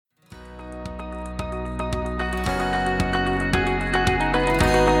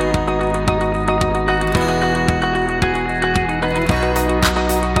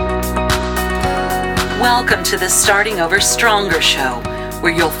Welcome to the Starting Over Stronger show,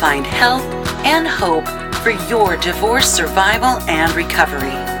 where you'll find help and hope for your divorce survival and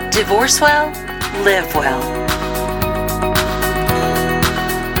recovery. Divorce well, live well.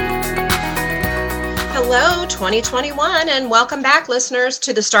 Hello, 2021, and welcome back, listeners,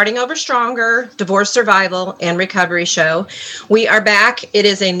 to the Starting Over Stronger Divorce Survival and Recovery show. We are back. It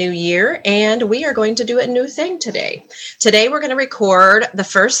is a new year, and we are going to do a new thing today. Today, we're going to record the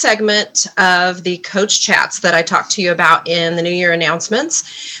first segment of the coach chats that I talked to you about in the New Year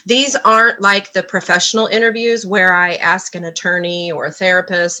announcements. These aren't like the professional interviews where I ask an attorney or a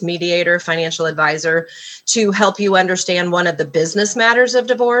therapist, mediator, financial advisor to help you understand one of the business matters of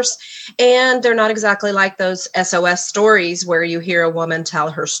divorce. And they're not exactly like those SOS stories where you hear a woman tell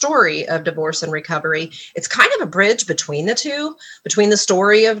her story of divorce and recovery. It's kind of a bridge between the two, between the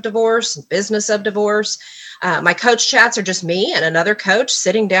story of divorce and business of divorce. My coach chats are just me and another coach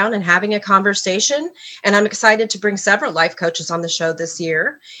sitting down and having a conversation. And I'm excited to bring several life coaches on the show this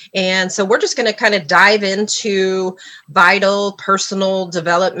year. And so we're just going to kind of dive into vital personal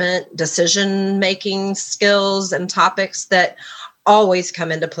development, decision-making skills and topics that always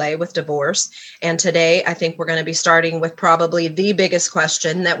come into play with divorce. And today, I think we're going to be starting with probably the biggest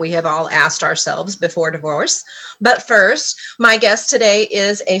question that we have all asked ourselves before divorce. But first, my guest today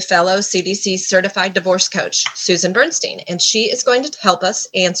is a fellow CDC certified divorce coach, Susan Bernstein, and she is going to help us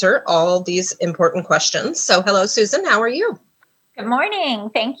answer all these important questions. So hello, Susan. How are you? Good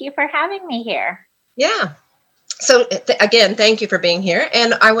morning. Thank you for having me here. Yeah. So again, thank you for being here.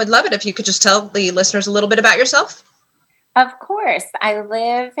 And I would love it if you could just tell the listeners a little bit about yourself. Of course. I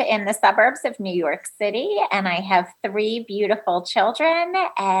live in the suburbs of New York City, and I have 3 beautiful children,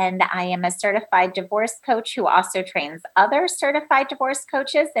 and I am a certified divorce coach who also trains other certified divorce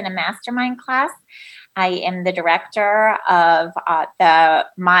coaches in a mastermind class. I am the director of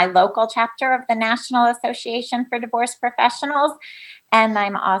my local chapter of the National Association for Divorce Professionals, and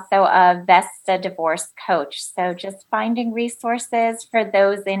I'm also a Vesta divorce coach. So just finding resources for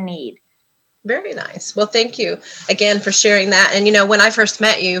those in need. Very nice. Well, thank you again for sharing that. And, you know, when I first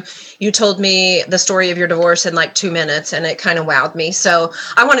met you, you told me the story of your divorce in like 2 minutes, and it kind of wowed me. So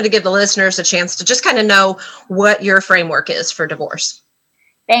I wanted to give the listeners a chance to just kind of know what your framework is for divorce.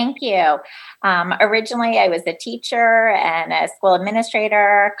 Thank you. Originally, I was a teacher and a school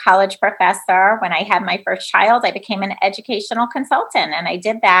administrator, college professor. When I had my first child, I became an educational consultant, and I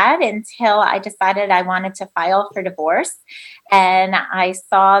did that until I decided I wanted to file for divorce. And I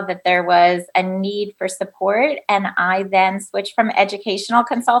saw that there was a need for support, and I then switched from educational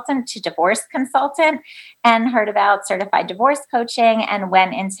consultant to divorce consultant and heard about certified divorce coaching and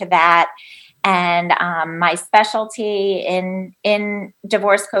went into that. And my specialty in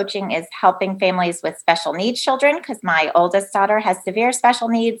divorce coaching is helping families with special needs children, because my oldest daughter has severe special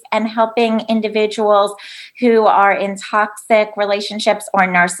needs, and helping individuals who are in toxic relationships or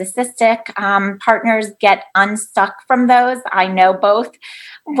narcissistic partners get unstuck from those. I know both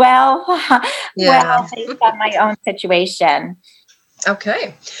well based on my own situation.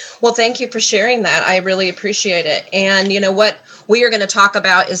 Okay. Well, thank you for sharing that. I really appreciate it. And you know what we are going to talk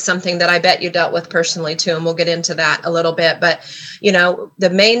about is something that I bet you dealt with personally too, and we'll get into that a little bit. But, you know, the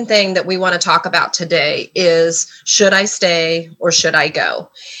main thing that we want to talk about today is, should I stay or should I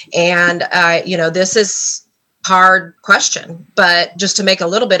go? And, you know, this is hard question, but just to make a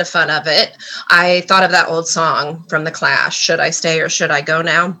little bit of fun of it, I thought of that old song from The Clash, should I stay or should I go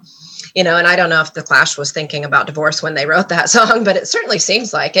now? You know, and I don't know if The Clash was thinking about divorce when they wrote that song, but it certainly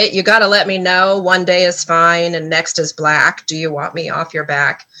seems like it. You got to let me know. One day is fine and next is black. Do you want me off your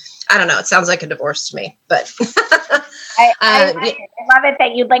back? I don't know. It sounds like a divorce to me, but I love it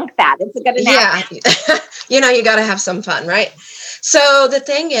that you linked that. It's a good analogy. Yeah. You know, you got to have some fun, right? So the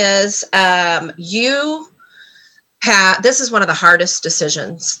thing is, this is one of the hardest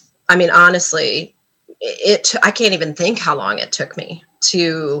decisions. I mean, honestly, I can't even think how long it took me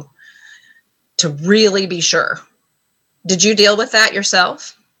to really be sure. Did you deal with that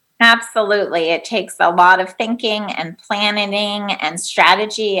yourself? Absolutely. It takes a lot of thinking and planning and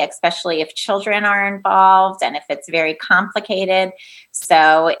strategy, especially if children are involved and if it's very complicated.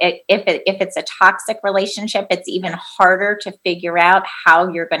 So if it's a toxic relationship, it's even harder to figure out how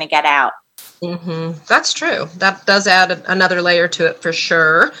you're going to get out. Mm-hmm. That's true. That does add another layer to it for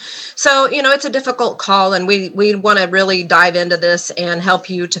sure. So, you know, it's a difficult call, and we want to really dive into this and help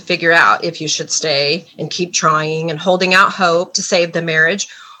you to figure out if you should stay and keep trying and holding out hope to save the marriage,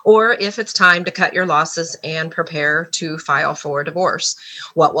 or if it's time to cut your losses and prepare to file for divorce.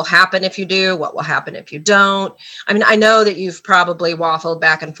 What will happen if you do? What will happen if you don't? I mean, I know that you've probably waffled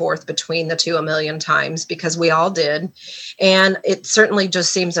back and forth between the two a million times, because we all did. And it certainly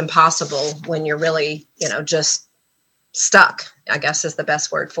just seems impossible when you're really, just stuck, I guess is the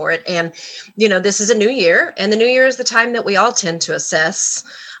best word for it. And, this is a new year, and the new year is the time that we all tend to assess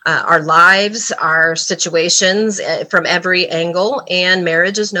our lives, our situations from every angle, and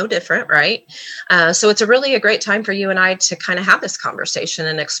marriage is no different, right? So it's a great time for you and I to kind of have this conversation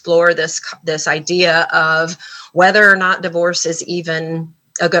and explore this idea of whether or not divorce is even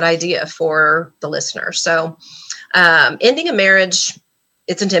a good idea for the listener. So ending a marriage,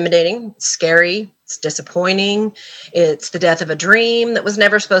 it's intimidating, it's scary, it's disappointing. It's the death of a dream that was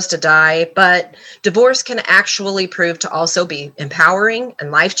never supposed to die. But divorce can actually prove to also be empowering and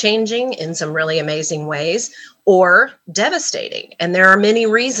life-changing in some really amazing ways, or devastating. And there are many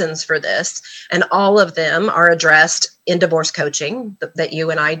reasons for this. And all of them are addressed in divorce coaching that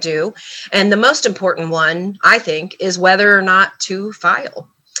you and I do. And the most important one, I think, is whether or not to file.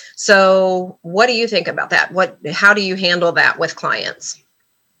 So what do you think about that? How do you handle that with clients?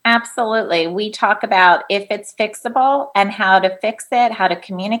 Absolutely. We talk about if it's fixable and how to fix it, how to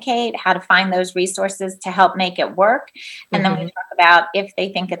communicate, how to find those resources to help make it work. And then we talk about if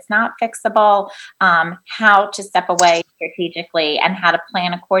they think it's not fixable, how to step away strategically and how to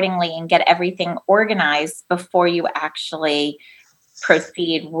plan accordingly and get everything organized before you actually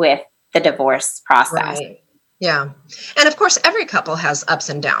proceed with the divorce process. Right. Yeah. And of course, every couple has ups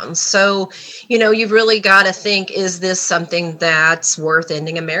and downs. So, you've really got to think, is this something that's worth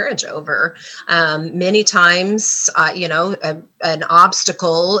ending a marriage over? Many times, an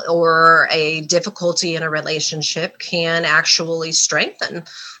obstacle or a difficulty in a relationship can actually strengthen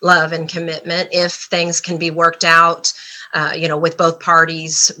love and commitment if things can be worked out, with both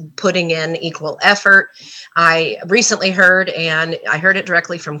parties putting in equal effort. I recently heard, and I heard it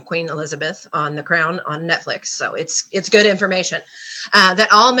directly from Queen Elizabeth on The Crown on Netflix, so it's good information, that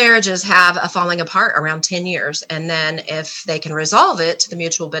all marriages have a falling apart around 10 years. And then if they can resolve it to the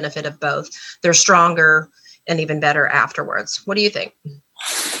mutual benefit of both, they're stronger and even better afterwards. What do you think?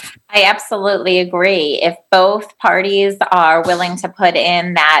 I absolutely agree. If both parties are willing to put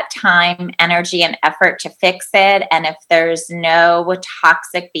in that time, energy, and effort to fix it, and if there's no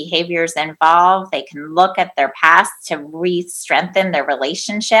toxic behaviors involved, they can look at their past to re-strengthen their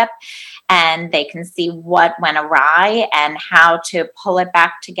relationship, and they can see what went awry and how to pull it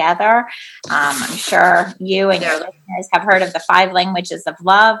back together. I'm sure you and your listeners have heard of the 5 languages of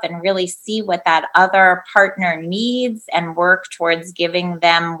love, and really see what that other partner needs and work towards giving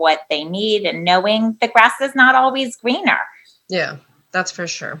them what they need, and knowing the grass is not always greener. Yeah, that's for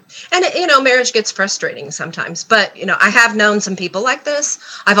sure. And, marriage gets frustrating sometimes, but, I have known some people like this.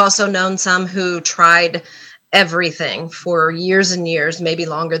 I've also known some who tried everything for years and years, maybe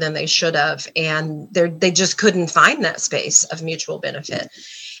longer than they should have. And they just couldn't find that space of mutual benefit.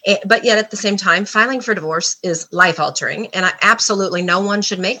 But yet at the same time, filing for divorce is life altering. And absolutely no one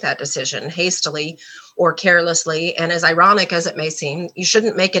should make that decision hastily or carelessly. And as ironic as it may seem, you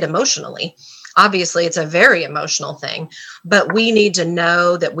shouldn't make it emotionally. Obviously, it's a very emotional thing, but we need to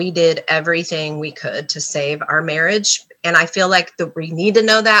know that we did everything we could to save our marriage. And I feel like we need to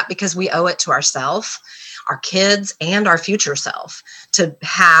know that because we owe it to ourselves, our kids, and our future self to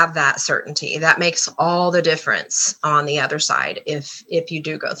have that certainty. That makes all the difference on the other side if you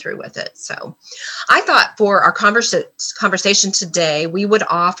do go through with it. So I thought for our conversation today, we would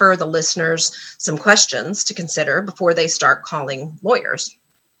offer the listeners some questions to consider before they start calling lawyers.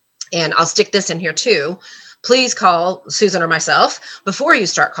 And I'll stick this in here too. Please call Susan or myself before you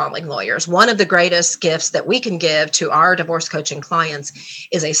start calling lawyers. One of the greatest gifts that we can give to our divorce coaching clients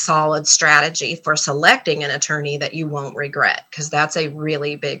is a solid strategy for selecting an attorney that you won't regret, because that's a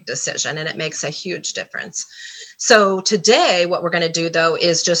really big decision and it makes a huge difference. So today, what we're going to do, though,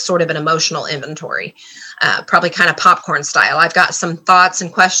 is just sort of an emotional inventory, probably kind of popcorn style. I've got some thoughts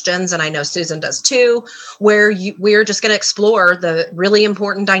and questions, and I know Susan does too, where we're just going to explore the really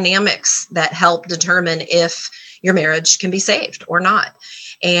important dynamics that help determine if your marriage can be saved or not.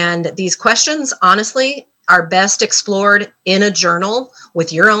 And these questions, honestly, are best explored in a journal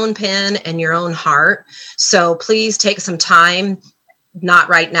with your own pen and your own heart. So please take some time. Not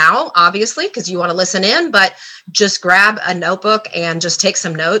right now, obviously, because you want to listen in, but just grab a notebook and just take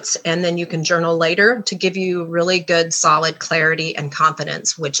some notes, and then you can journal later to give you really good, solid clarity and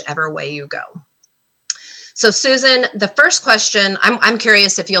confidence, whichever way you go. So, Susan, the first question, I'm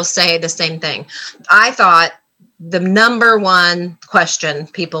curious if you'll say the same thing. I thought the number one question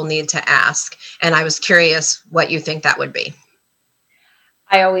people need to ask, and I was curious what you think that would be.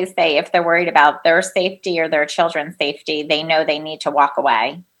 I always say if they're worried about their safety or their children's safety, they know they need to walk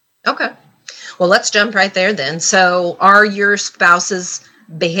away. Okay. Well, let's jump right there then. So are your spouse's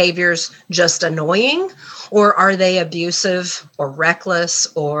behaviors just annoying, or are they abusive or reckless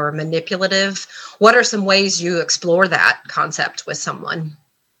or manipulative? What are some ways you explore that concept with someone?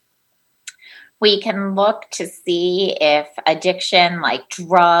 We can look to see if addiction like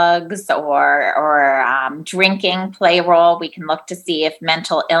drugs or drinking play a role. We can look to see if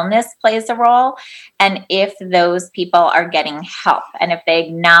mental illness plays a role and if those people are getting help. And if they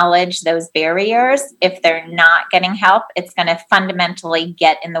acknowledge those barriers, if they're not getting help, it's going to fundamentally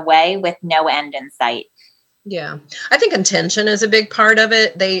get in the way with no end in sight. Yeah, I think intention is a big part of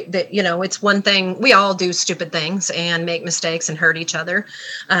it. It's one thing, we all do stupid things and make mistakes and hurt each other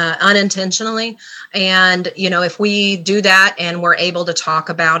unintentionally. And, if we do that and we're able to talk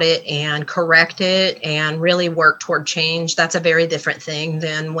about it and correct it and really work toward change, that's a very different thing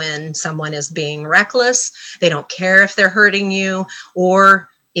than when someone is being reckless. They don't care if they're hurting you, or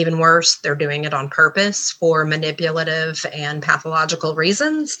even worse, they're doing it on purpose for manipulative and pathological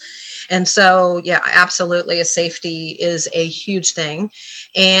reasons. And so, yeah, absolutely, safety is a huge thing.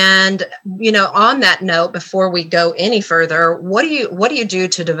 And, on that note, before we go any further, what do you do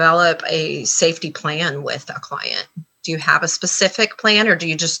to develop a safety plan with a client? Do you have a specific plan, or do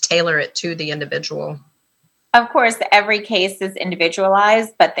you just tailor it to the individual? Of course, every case is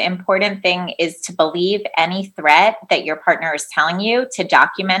individualized, but the important thing is to believe any threat that your partner is telling you, to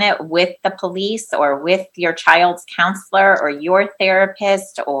document it with the police or with your child's counselor or your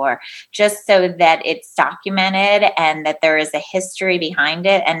therapist, or just so that it's documented and that there is a history behind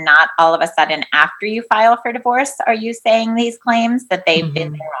it, and not all of a sudden after you file for divorce are you saying these claims, that they've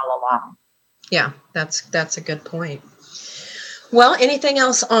been there all along. Yeah, that's a good point. Well, anything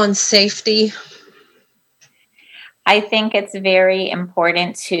else on safety? I think it's very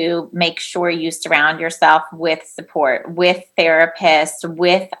important to make sure you surround yourself with support, with therapists,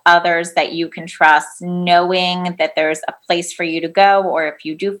 with others that you can trust, knowing that there's a place for you to go, or if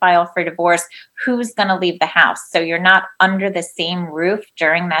you do file for divorce, who's going to leave the house. So you're not under the same roof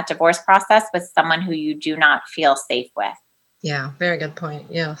during that divorce process with someone who you do not feel safe with. Yeah, very good point.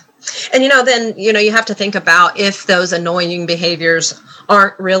 Yeah. And, then, you have to think about if those annoying behaviors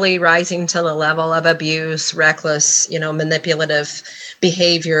aren't really rising to the level of abuse, reckless, manipulative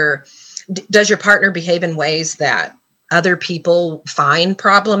behavior. Does your partner behave in ways that other people find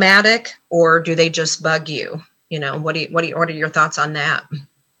problematic, or do they just bug you? What are your thoughts on that?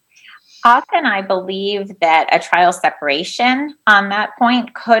 Often I believe that a trial separation on that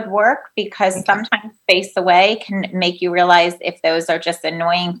point could work, because sometimes space away can make you realize if those are just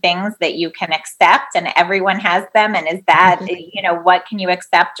annoying things that you can accept, and everyone has them. And is that, what can you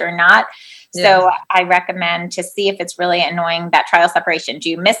accept or not? Yeah. So I recommend to see if it's really annoying, that trial separation. Do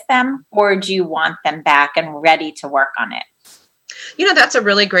you miss them, or do you want them back and ready to work on it? That's a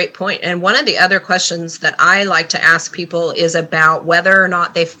really great point. And one of the other questions that I like to ask people is about whether or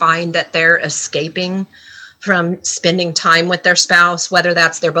not they find that they're escaping from spending time with their spouse, whether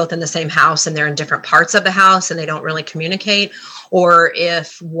that's they're both in the same house and they're in different parts of the house and they don't really communicate, or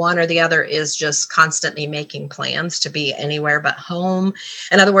if one or the other is just constantly making plans to be anywhere but home.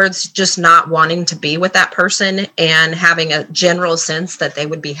 In other words, just not wanting to be with that person and having a general sense that they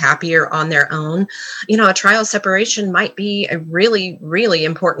would be happier on their own. A trial separation might be a really, really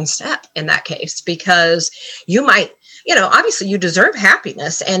important step in that case, because you might, obviously you deserve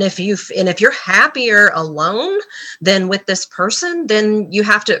happiness. And if you're happier alone than with this person, then you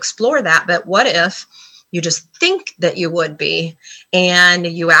have to explore that. But what if you just think that you would be, and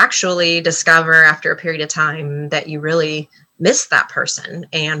you actually discover after a period of time that you really miss that person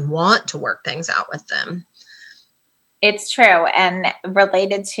and want to work things out with them? It's true. And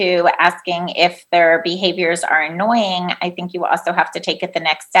related to asking if their behaviors are annoying, I think you also have to take it the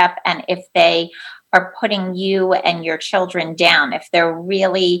next step. And if they are putting you and your children down, if they're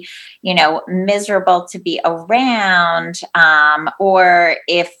really, miserable to be around, or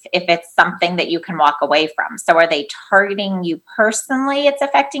if it's something that you can walk away from. So are they targeting you personally, it's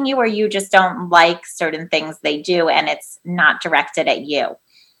affecting you, or you just don't like certain things they do and it's not directed at you?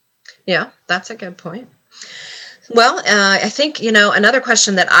 Yeah, that's a good point. Well, I think, another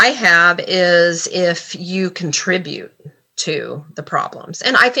question that I have is if you contribute to the problems.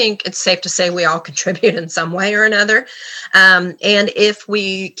 And I think it's safe to say we all contribute in some way or another. And if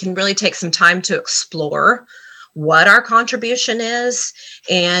we can really take some time to explore what our contribution is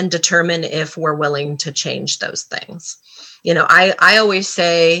and determine if we're willing to change those things. I always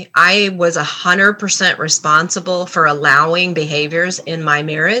say I was 100% responsible for allowing behaviors in my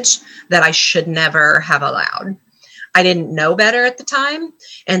marriage that I should never have allowed. I didn't know better at the time.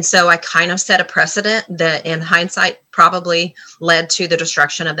 And so I kind of set a precedent that in hindsight probably led to the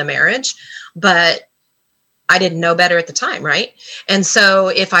destruction of the marriage. But I didn't know better at the time, right? And so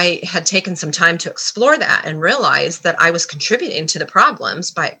if I had taken some time to explore that and realize that I was contributing to the problems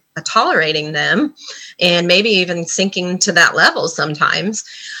by tolerating them and maybe even sinking to that level sometimes,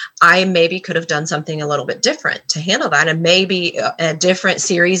 I maybe could have done something a little bit different to handle that. And maybe a different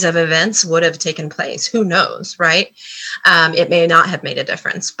series of events would have taken place. Who knows, right? It may not have made a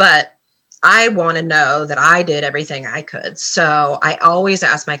difference, but I want to know that I did everything I could. So I always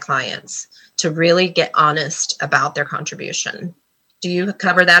ask my clients to really get honest about their contribution. Do you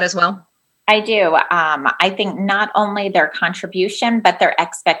cover that as well? I do. I think not only their contribution, but their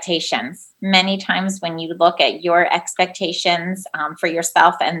expectations. Many times when you look at your expectations for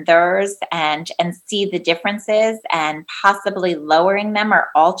yourself and theirs and see the differences and possibly lowering them or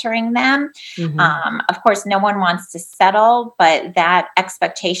altering them, of course, no one wants to settle, but that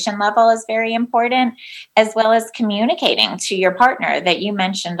expectation level is very important, as well as communicating to your partner that you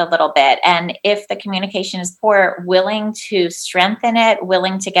mentioned a little bit. And if the communication is poor, willing to strengthen it,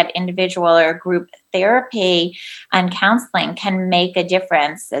 willing to get individual or group therapy and counseling can make a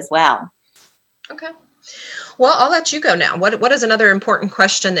difference as well. Okay. Well, I'll let you go now. What is another important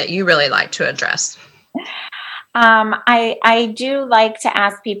question that you really like to address? I do like to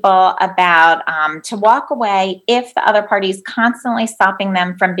ask people about to walk away if the other party is constantly stopping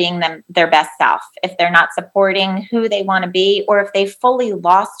them from being their best self, if they're not supporting who they want to be, or if they fully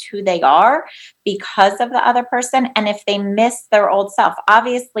lost who they are because of the other person, and if they miss their old self.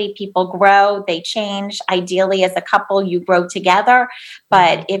 Obviously, people grow, they change. Ideally, as a couple, you grow together.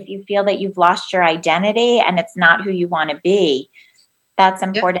 But if you feel that you've lost your identity and it's not who you want to be, that's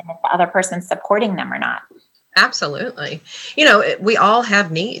important if the other person's supporting them or not. Absolutely. We all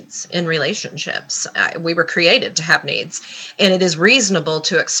have needs in relationships. We were created to have needs, and it is reasonable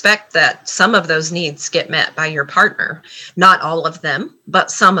to expect that some of those needs get met by your partner. Not all of them,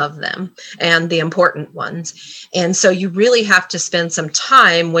 but some of them, and the important ones. And so you really have to spend some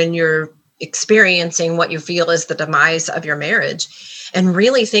time when you're experiencing what you feel is the demise of your marriage and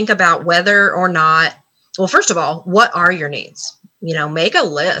really think about whether or not, well, first of all, what are your needs? Make a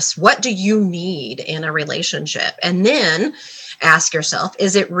list. What do you need in a relationship? And then ask yourself,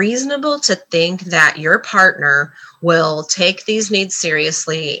 is it reasonable to think that your partner will take these needs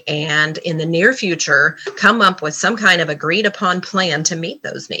seriously and in the near future come up with some kind of agreed upon plan to meet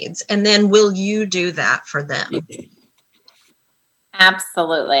those needs? And then will you do that for them?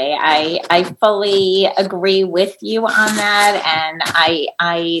 Absolutely. I fully agree with you on that. And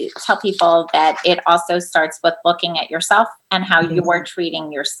I tell people that it also starts with looking at yourself and how you are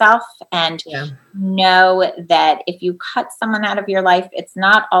treating yourself. And know that if you cut someone out of your life, it's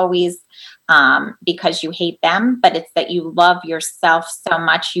not always because you hate them, but it's that you love yourself so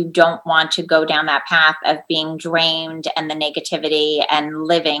much you don't want to go down that path of being drained and the negativity and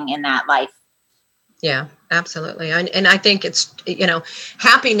living in that life. Yeah, absolutely. And I think it's,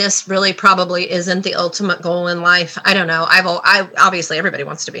 happiness really probably isn't the ultimate goal in life. I don't know. I obviously everybody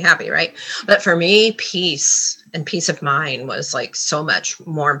wants to be happy, right? But for me, peace and peace of mind was like so much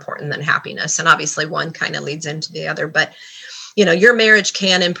more important than happiness. And obviously one kind of leads into the other, but your marriage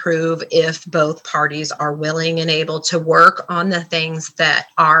can improve if both parties are willing and able to work on the things that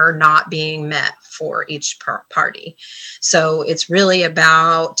are not being met for each party. So it's really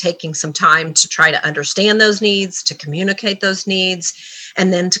about taking some time to try to understand those needs, to communicate those needs,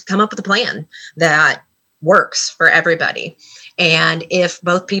 and then to come up with a plan that works for everybody. And if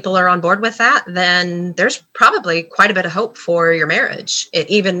both people are on board with that, then there's probably quite a bit of hope for your marriage,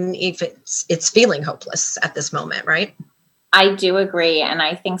 even if it's feeling hopeless at this moment, right? I do agree. And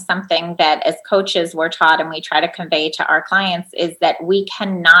I think something that as coaches we're taught and we try to convey to our clients is that we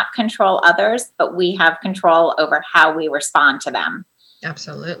cannot control others, but we have control over how we respond to them.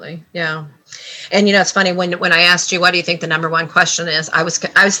 Absolutely. Yeah. And it's funny when I asked you, what do you think the number one question is? I was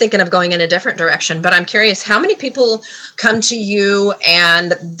thinking of going in a different direction, but I'm curious, how many people come to you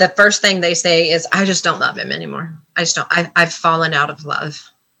and the first thing they say is, I just don't love him anymore. I've fallen out of love.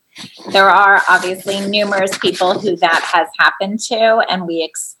 There are obviously numerous people who that has happened to, and we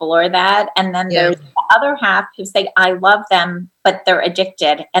explore that. And then there's the other half who say, I love them, but they're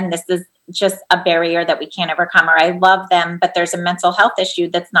addicted. And this is just a barrier that we can't overcome. Or I love them, but there's a mental health issue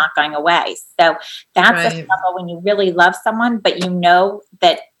that's not going away. So that's a level when you really love someone, but you know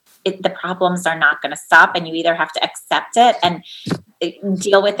that the problems are not going to stop, and you either have to accept it and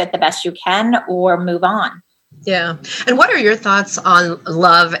deal with it the best you can or move on. Yeah. And what are your thoughts on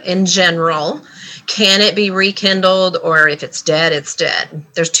love in general? Can it be rekindled, or if it's dead, it's dead?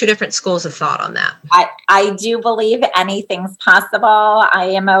 There's two different schools of thought on that. I do believe anything's possible.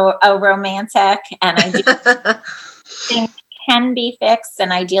 I am a romantic, and I do think can be fixed.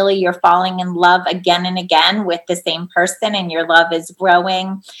 And ideally, you're falling in love again and again with the same person, and your love is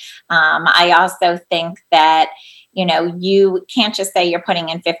growing. I also think that, you can't just say you're putting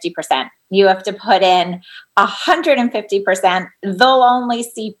in 50%. You have to put in 150%. They'll only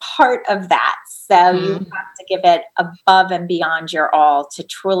see part of that. So you have to give it above and beyond your all to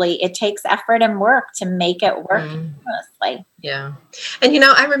truly, it takes effort and work to make it work mostly. Yeah. And,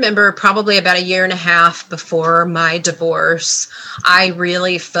 I remember probably about a year and a half before my divorce, I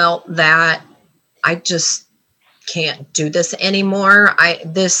really felt that I just can't do this anymore.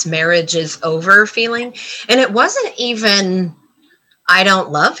 This marriage is over feeling. And it wasn't even, I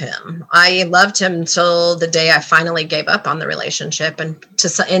don't love him. I loved him until the day I finally gave up on the relationship, and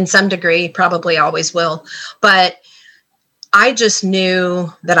in some degree, probably always will. But I just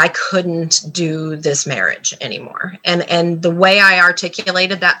knew that I couldn't do this marriage anymore. And the way I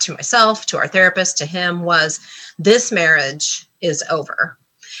articulated that to myself, to our therapist, to him was, this marriage is over.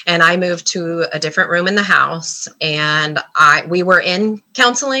 And I moved to a different room in the house, and we were in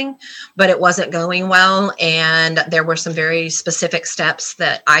counseling, but it wasn't going well. And there were some very specific steps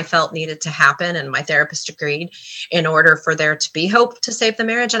that I felt needed to happen, and my therapist agreed, in order for there to be hope to save the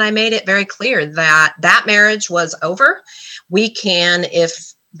marriage. And I made it very clear that that marriage was over. We can,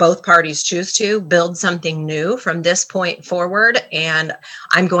 if both parties choose to, build something new from this point forward, and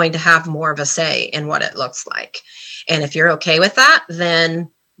I'm going to have more of a say in what it looks like. And if you're okay with that, then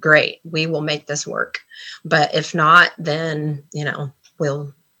great, we will make this work. But if not, then,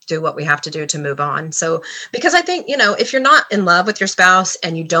 we'll do what we have to do to move on. So, because I think, if you're not in love with your spouse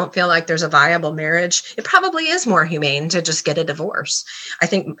and you don't feel like there's a viable marriage, it probably is more humane to just get a divorce. I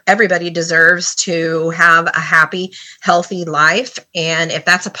think everybody deserves to have a happy, healthy life. And if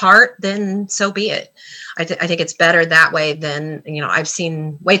that's a part, then so be it. I think it's better that way than, I've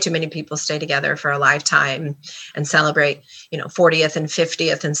seen way too many people stay together for a lifetime and celebrate, 40th and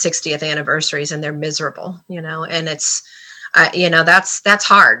 50th and 60th anniversaries, and they're miserable, and it's, that's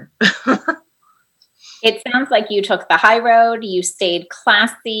hard. It sounds like you took the high road, you stayed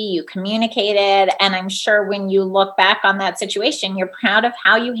classy, you communicated, and I'm sure when you look back on that situation, you're proud of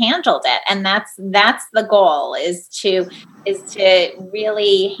how you handled it. And that's the goal, is to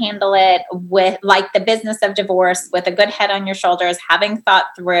really handle it with, like, the business of divorce, with a good head on your shoulders, having thought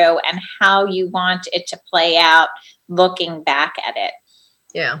through and how you want it to play out, looking back at it.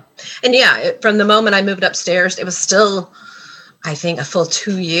 Yeah. And from the moment I moved upstairs, it was still, I think, a full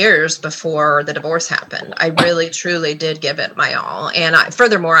 2 years before the divorce happened. I really, truly did give it my all. And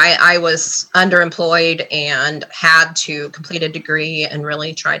furthermore, I was underemployed and had to complete a degree and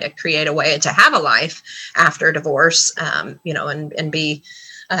really try to create a way to have a life after divorce, and be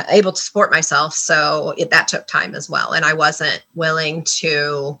able to support myself. So that took time as well. And I wasn't willing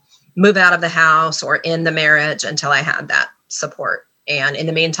to move out of the house or in the marriage until I had that support. And in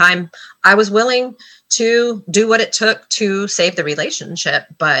the meantime, I was willing to do what it took to save the relationship,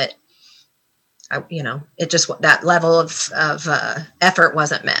 but it just, that level of effort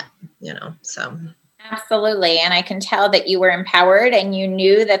wasn't met, so. Absolutely. And I can tell that you were empowered and you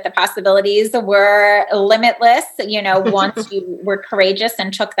knew that the possibilities were limitless, once you were courageous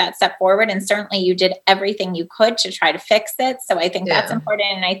and took that step forward. And certainly you did everything you could to try to fix it. So I think that's important.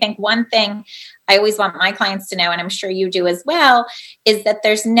 And I think one thing I always want my clients to know, and I'm sure you do as well, is that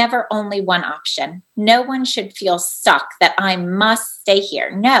there's never only one option. No one should feel stuck that I must stay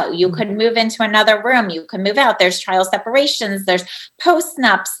here. No, you could move into another room. You can move out. There's trial separations. There's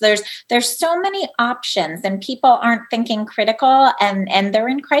post-nups. There's so many options, and people aren't thinking critical, and they're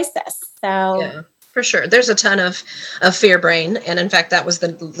in crisis. So. Yeah. For sure. There's a ton of fear brain. And in fact, that was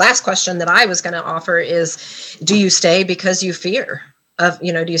the last question that I was going to offer is, do you stay because you fear?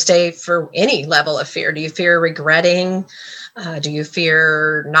 Do you stay for any level of fear? Do you fear regretting? Do you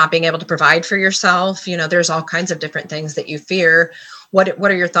fear not being able to provide for yourself? There's all kinds of different things that you fear. What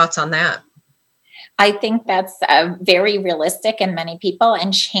are your thoughts on that? I think that's very realistic in many people,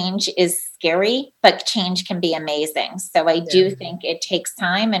 and change is scary, but change can be amazing. So I do think it takes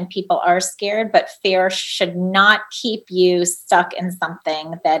time, and people are scared, but fear should not keep you stuck in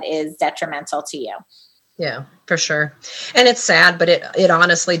something that is detrimental to you. Yeah, for sure. And it's sad, but it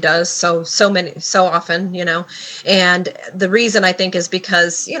honestly does so often, and the reason I think is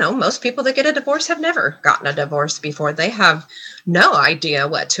because, most people that get a divorce have never gotten a divorce before. They have no idea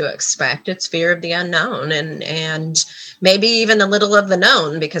what to expect. It's fear of the unknown and maybe even a little of the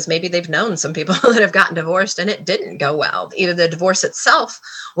known, because maybe they've known some people that have gotten divorced and it didn't go well. Either the divorce itself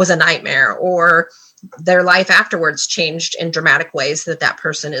was a nightmare, or their life afterwards changed in dramatic ways that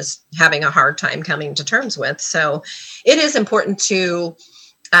person is having a hard time coming to terms with. So it is important to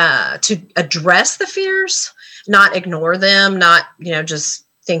address the fears, not ignore them, not, just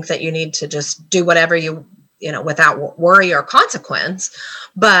think that you need to just do whatever without worry or consequence,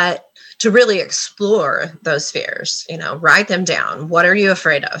 but to really explore those fears, write them down. What are you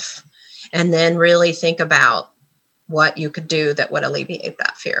afraid of? And then really think about what you could do that would alleviate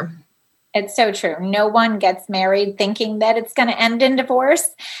that fear. It's so true. No one gets married thinking that it's going to end in divorce.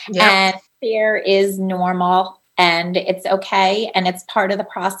 Yep. And fear is normal and it's okay. And it's part of the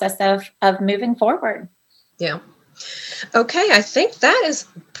process of moving forward. Yeah. Okay. I think that is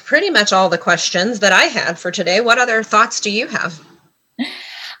pretty much all the questions that I had for today. What other thoughts do you have?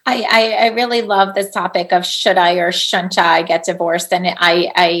 I really love this topic of should I or shouldn't I get divorced? And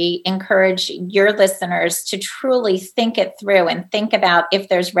I encourage your listeners to truly think it through and think about if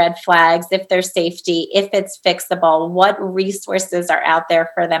there's red flags, if there's safety, if it's fixable, what resources are out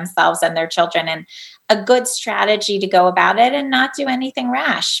there for themselves and their children, and a good strategy to go about it and not do anything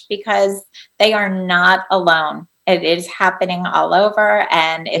rash, because they are not alone. It is happening all over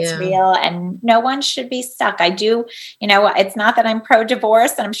and it's real, and no one should be stuck. It's not that I'm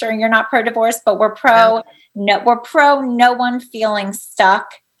pro-divorce, and I'm sure you're not pro-divorce, but we're pro no one feeling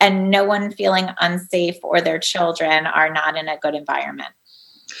stuck and no one feeling unsafe, or their children are not in a good environment.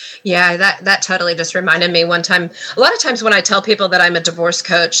 Yeah, that totally just reminded me one time. A lot of times when I tell people that I'm a divorce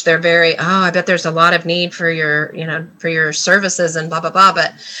coach, they're very, I bet there's a lot of need for your services and blah, blah, blah.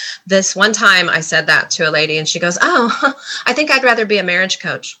 But this one time I said that to a lady and she goes, I think I'd rather be a marriage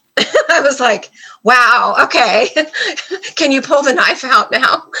coach. I was like, wow, okay. Can you pull the knife out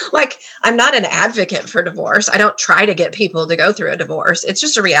now? Like, I'm not an advocate for divorce. I don't try to get people to go through a divorce. It's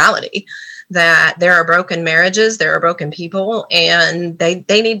just a reality that there are broken marriages, there are broken people, and they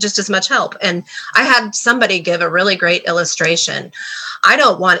need just as much help. And I had somebody give a really great illustration. I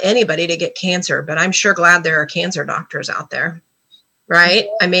don't want anybody to get cancer, but I'm sure glad there are cancer doctors out there, right?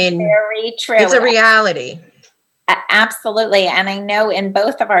 I mean, very true. It's a reality. Absolutely. And I know in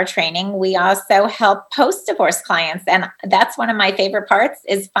both of our training, we also help post-divorce clients. And that's one of my favorite parts,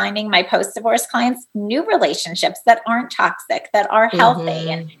 is finding my post-divorce clients new relationships that aren't toxic, that are healthy. Mm-hmm.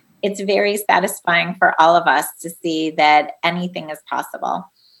 And it's very satisfying for all of us to see that anything is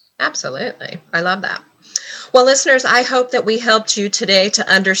possible. Absolutely. I love that. Well, listeners, I hope that we helped you today to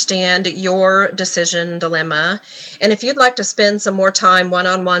understand your decision dilemma. And if you'd like to spend some more time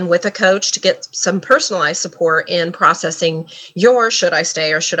one-on-one with a coach to get some personalized support in processing your should I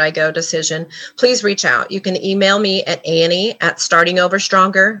stay or should I go decision, please reach out. You can email me at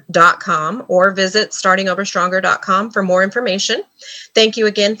Annie@startingoverstronger.com or visit startingoverstronger.com for more information. Thank you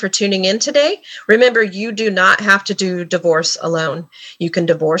again for tuning in today. Remember, you do not have to do divorce alone. You can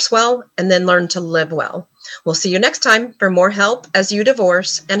divorce well and then learn to live well. We'll see you next time for more help as you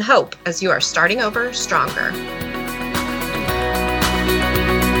divorce and hope as you are starting over stronger.